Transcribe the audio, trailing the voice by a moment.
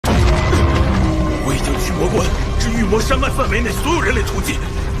魔关是御魔山脉范围内所有人类途径，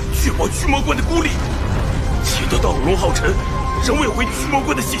确保驱魔关的孤立。且得到龙皓晨仍未回驱魔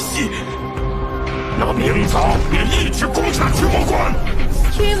关的信息，那明早便一起攻下驱魔关。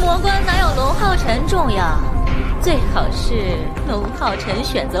驱魔关哪有龙皓晨重要？最好是龙皓晨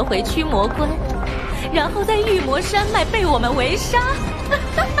选择回驱魔关，然后在御魔山脉被我们围杀。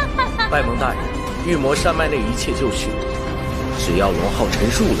拜蒙大人，御魔山脉内一切就绪，只要龙皓晨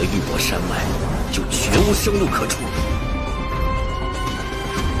入了御魔山脉，就绝无生路可出。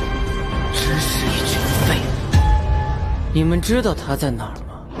真是一群废物！你们知道他在哪儿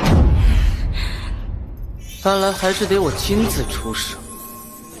吗？看来还是得我亲自出手。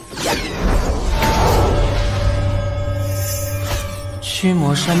驱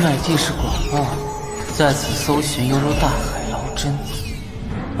魔山脉地势广袤，在此搜寻犹如大海捞针，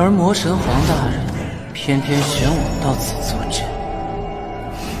而魔神皇大人偏偏选我到此坐镇。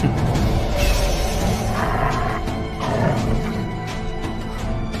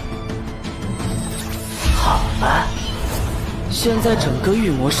好了，现在整个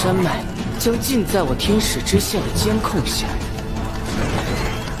御魔山脉将尽在我天使之线的监控下。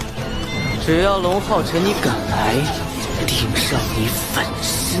只要龙皓晨你敢来，定让你粉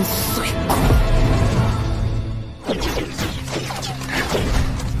身碎骨。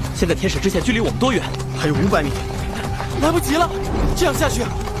现在天使之线距离我们多远？还有500米，来不及了！这样下去，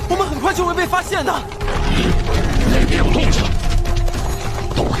我们很快就会被发现的。那边有动静，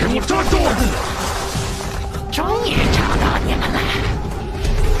都给我站住！终于找到你们了！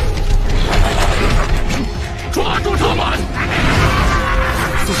抓住他们！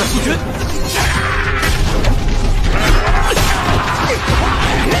速战速决！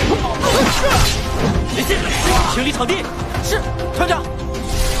连线，清理场地。是，团长。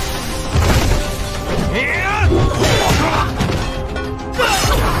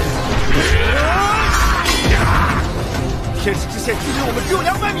天使之线距离我们只有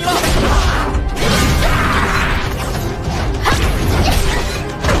200米了。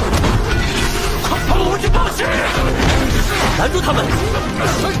我去报信！拦住他们！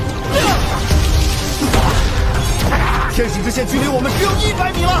天使之线距离我们只有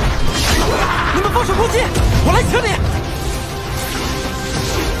100米了。你们放手攻击，我来请你。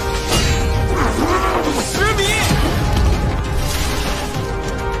10米！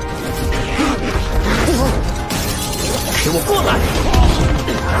给我过来！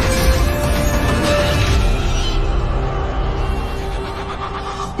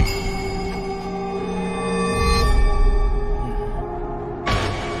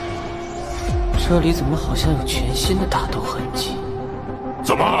这里怎么好像有全新的打斗痕迹？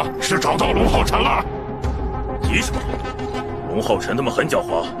怎么是找到龙皓晨了？急什么？龙皓晨他们很狡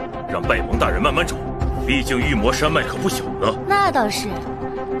猾，让拜蒙大人慢慢找。毕竟御魔山脉可不小呢。那倒是，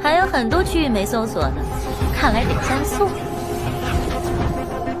还有很多区域没搜索呢，看来得加速。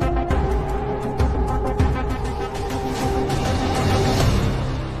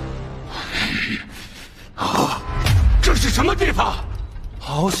啊，这是什么地方？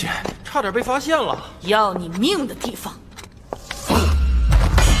好险，差点被发现了。要你命的地方！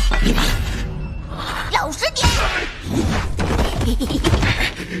老实点！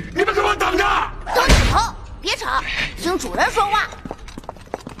你们给我等着！都点头，别吵，听主人说话。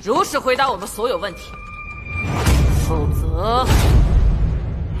如实回答我们所有问题，否则……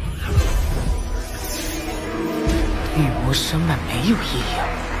御魔山脉没有异样，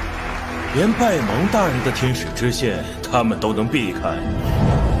连拜蒙大人的天使之线，他们都能避开。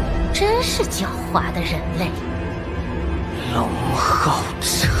真是狡猾的人类。龙皓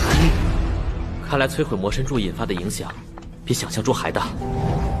晨，看来摧毁魔神柱引发的影响，比想象中还大。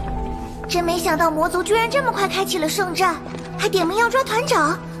真没想到魔族居然这么快开启了圣战，还点名要抓团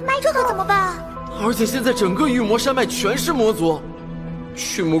长，这可怎么办？而且现在整个御魔山脉全是魔族，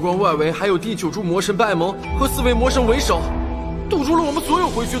驱魔关外围还有第9柱魔神拜蒙和4位魔神为首，堵住了我们所有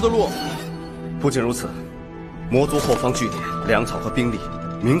回去的路。不仅如此，魔族后方据点粮草和兵力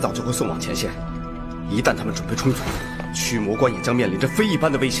明早就会送往前线，一旦他们准备充足，驱魔关也将面临着非一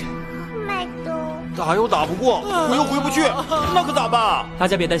般的危险。打又打不过，回又回不去，那可咋办？大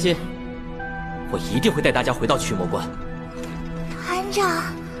家别担心，我一定会带大家回到驱魔关。团长，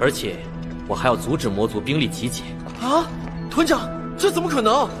而且我还要阻止魔族兵力集结。啊，团长，这怎么可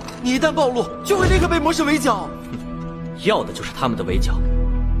能？你一旦暴露，就会立刻被魔神围剿。要的就是他们的围剿。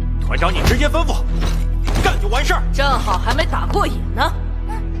团长，你直接吩咐，干就完事儿。正好还没打过瘾呢。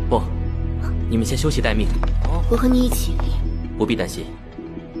不，你们先休息待命。我和你一起。不必担心，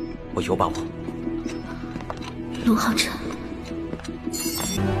我有把握。龙皓晨，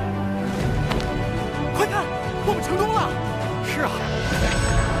快看，我们成功了！是啊，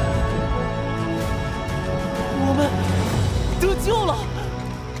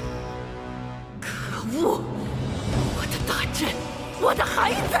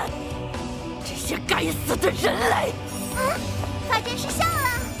子的人类！发展失效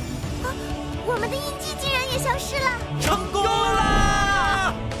了，我们的印记竟然也消失了。成功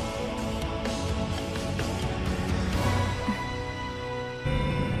啦！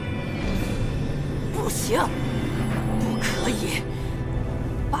不行，不可以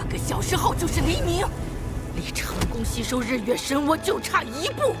！8个小时后就是黎明，离成功吸收日月神窝就差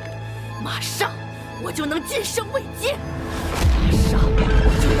1步，马上我就能晋升位阶，马上我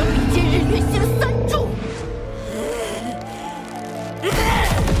就能比肩日月星3柱。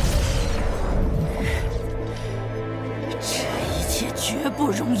这一切绝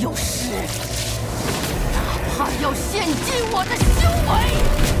不容有失，哪怕要献尽我的修为。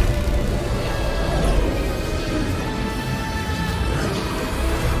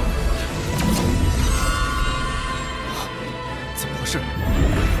是，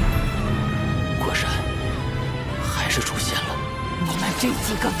果然还是出现了。你们这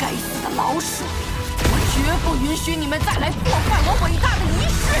几个该死的老鼠，我绝不允许你们再来破坏我伟大的仪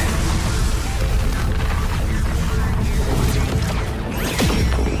式！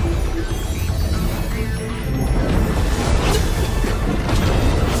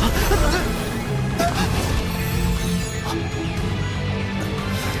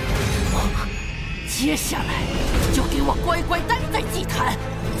接下来就给我乖乖待在祭坛，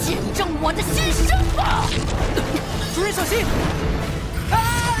见证我的新生吧！主人小心！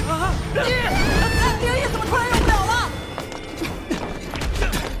灵液怎么突然用不了了？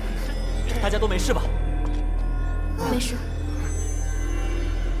大家都没事吧？没事。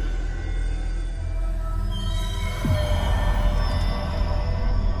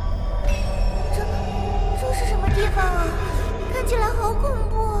这是什么地方啊？看起来好恐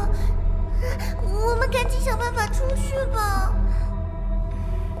怖。我们赶紧想办法出去吧。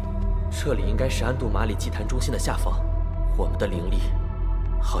这里应该是安度马里祭坛中心的下方，我们的灵力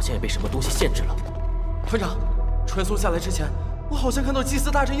好像也被什么东西限制了。团长，穿梭下来之前，我好像看到祭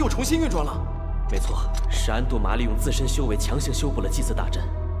祀大阵又重新运转了。没错，是安度马里用自身修为强行修补了祭祀大阵，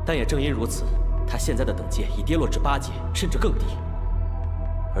但也正因如此，他现在的等阶已跌落至8阶，甚至更低。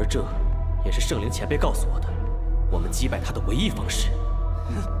而这也是圣灵前辈告诉我的，我们击败他的唯一方式。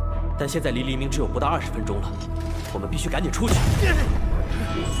但现在离黎明只有不到20分钟了，我们必须赶紧出去。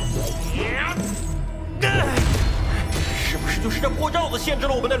是不是就是这破罩子限制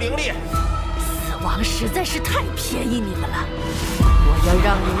了我们的灵力？死亡实在是太便宜你们了，我要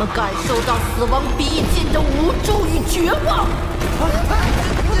让你们感受到死亡逼近的无助与绝望。怎么办？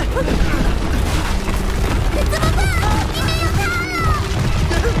里面有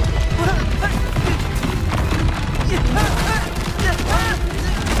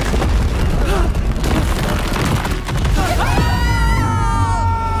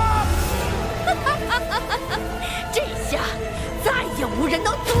他这下再也无人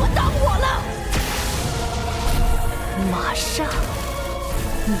能阻挡我了。马上，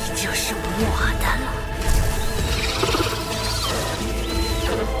你就是我的了。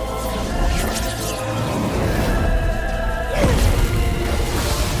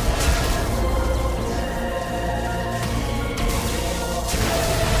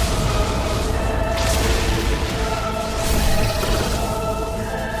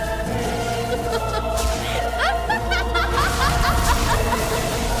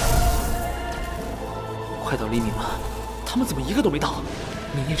快到黎明了，他们怎么一个都没到？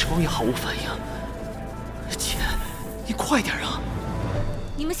明夜之光也毫无反应。姐，你快点啊！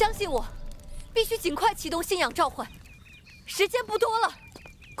你们相信我，必须尽快启动信仰召唤，时间不多了。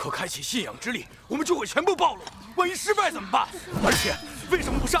可开启信仰之力，我们就会全部暴露，万一失败怎么办？而且，为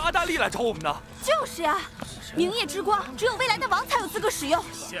什么不是阿大力来找我们呢？就是呀，明夜之光只有未来的王才有资格使用。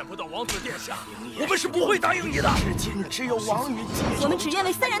见不到王子殿下，我们是不会答应你的。至今只有王与我们只愿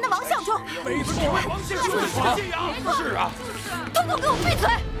为3人的王效忠。为什么王信就是信仰？是啊，统统给我闭嘴！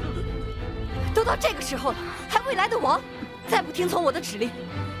都到这个时候了，还未来的王，再不听从我的指令，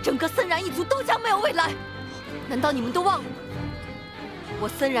整个森然一族都将没有未来。难道你们都忘了吗？我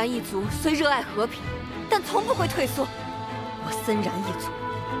森然一族虽热爱和平，但从不会退缩。我森然一族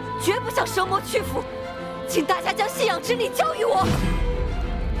绝不向蛇魔屈服，请大家将信仰之力交予我。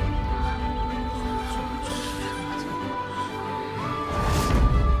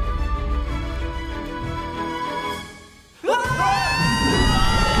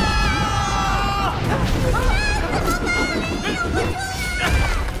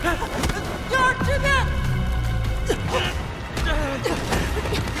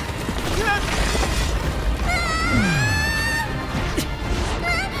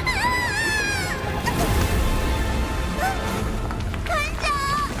快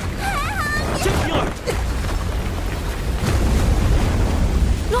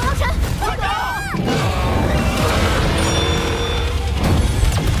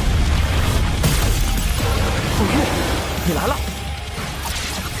你来了。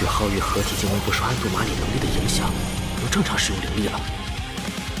与皓月合体，竟能不受安度马里能力的影响，能正常使用灵力了。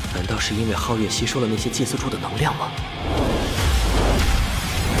难道是因为皓月吸收了那些祭祀柱的能量吗？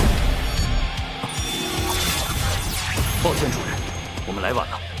抱歉，主人，我们来晚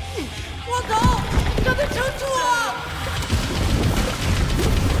了。我走，让他撑住啊！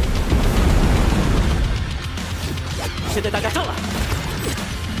现在大家上来！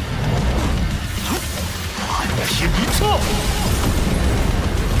暗天一撤。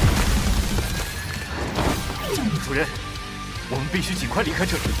主人，我们必须尽快离开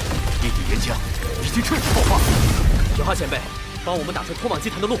这里。地底岩浆已经彻底爆发。九号前辈，帮我们打出通往祭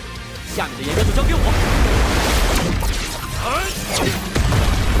坛的路，下面的岩浆就交给我。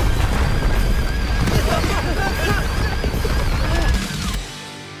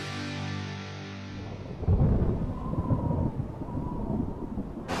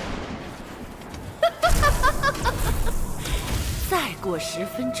再过10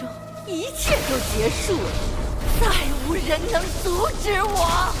分钟，一切都结束了，再无人能阻止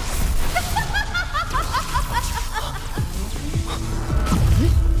我。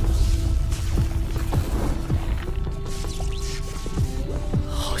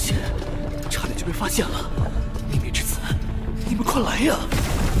好险，差点就被发现了！秘密之子，你们快来呀！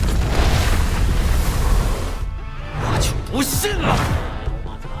我就不信了！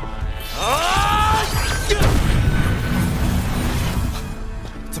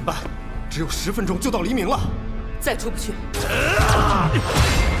怎么办？只有10分钟就到黎明了，再出不去。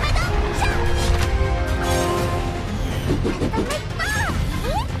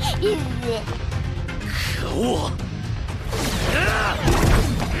可恶！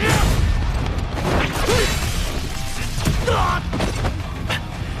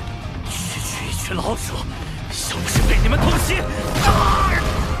区区一群老鼠，像不是被你们偷袭！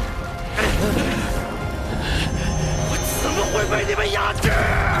我怎么会被你们压制？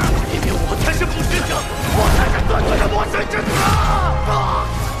明明我才是不死者，我才是尊贵的魔神之子！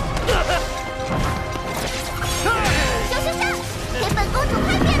小先生，给本公主拍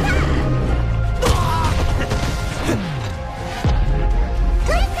扁他！可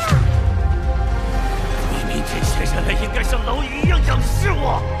以的。明明这些人类应该像蝼蚁一样仰视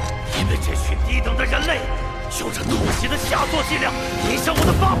我，你们这群低等的人类，有着偷袭的下作伎俩，影响我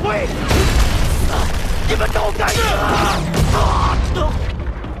的发挥！你们都该死！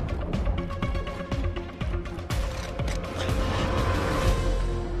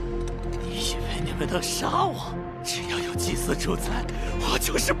你以为你们能杀我？只要有祭司主宰，我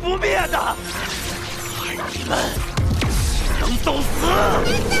就是不灭的！而你们只能都死！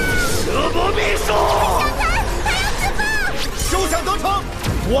蛇魔秘术！他要自爆！休想得逞！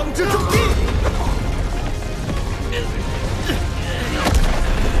光之重地！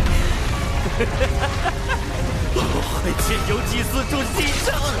我会借由祭司主牺牲，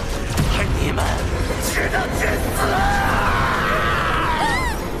而你们只能去死！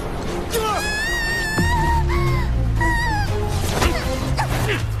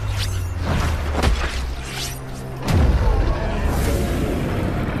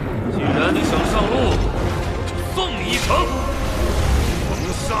既然你想上路，送你一程封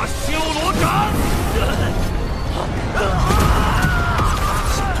杀修罗斩！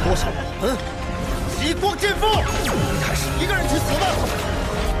想拖上我们？极光剑锋，还是一个人去死吧！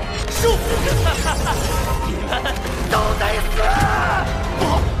สู้！你们都得死！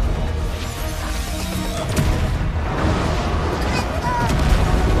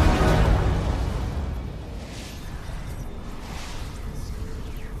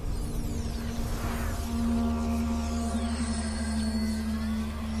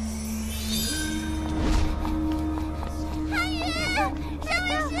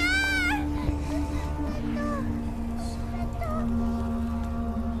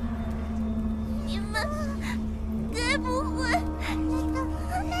你们该不会……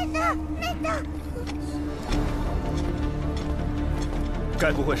那个，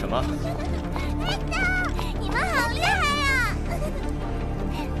该不会什么？你们好厉害呀！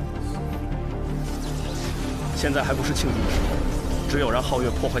现在还不是庆祝的时候，只有让皓月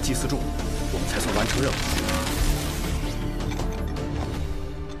破坏祭祀柱，我们才算完成任务。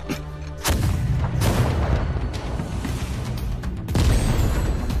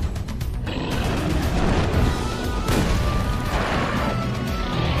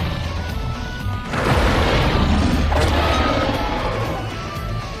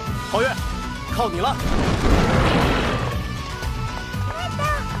皓月，靠你了！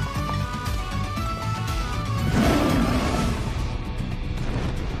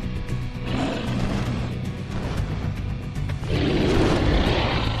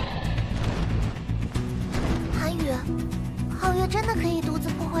韩宇，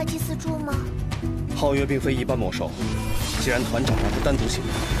花祭四柱吗？皓月并非一般魔兽，既然团长让他单独行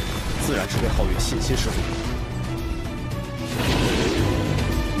动，自然是对皓月信心十足。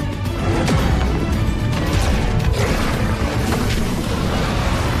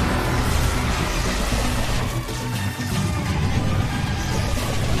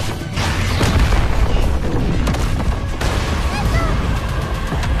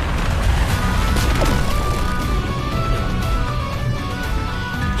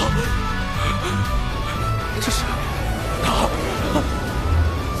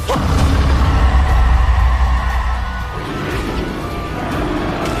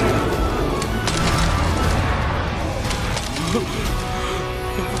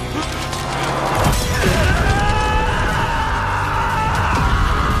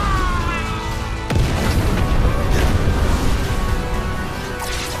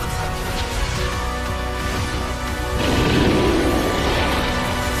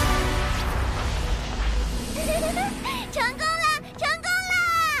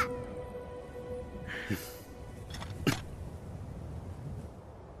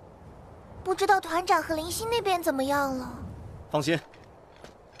不知道团长和林星那边怎么样了？放心，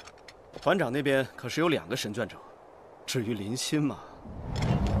团长那边可是有2个神卷者。至于林星嘛，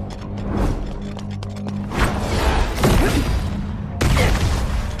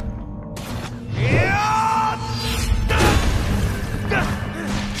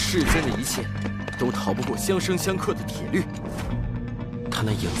世间的一切都逃不过相生相克的铁律。他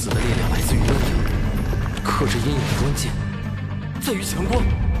那影子的力量来自于阴影，克制阴影的关键在于强光。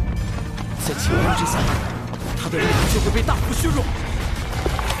在强光之下，他的力量就会被大幅削弱。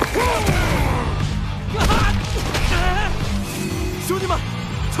兄弟们，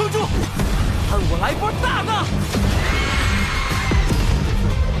撑住！看我来波大的！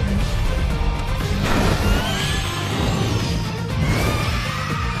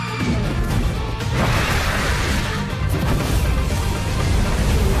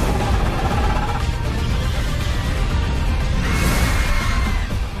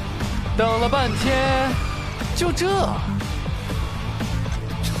等了半天，就这？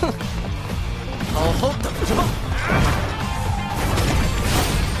哼，好好等着吧！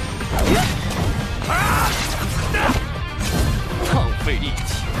浪费力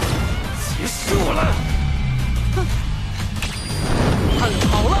气，结束了。哼，看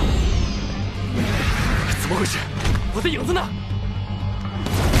好了！怎么回事？我的影子呢？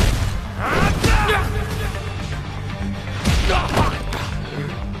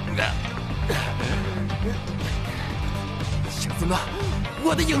影子呢？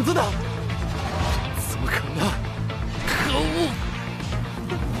我的影子呢？怎么可能？可恶！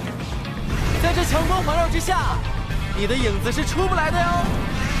在这强光环绕之下，你的影子是出不来的哟。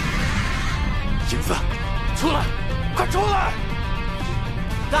影子，出来！快出来！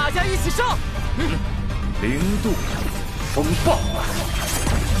大家一起上！零度风暴！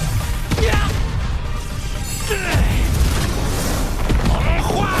猛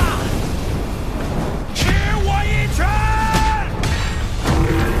化！吃我一拳！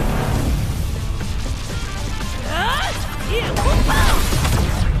夜风暴！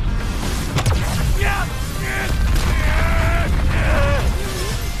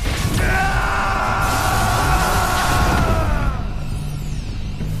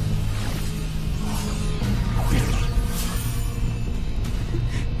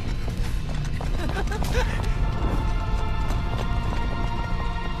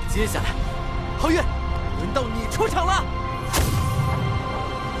接下来，皓月，轮到你出场了。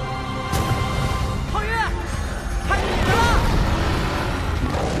皓月，看你的了！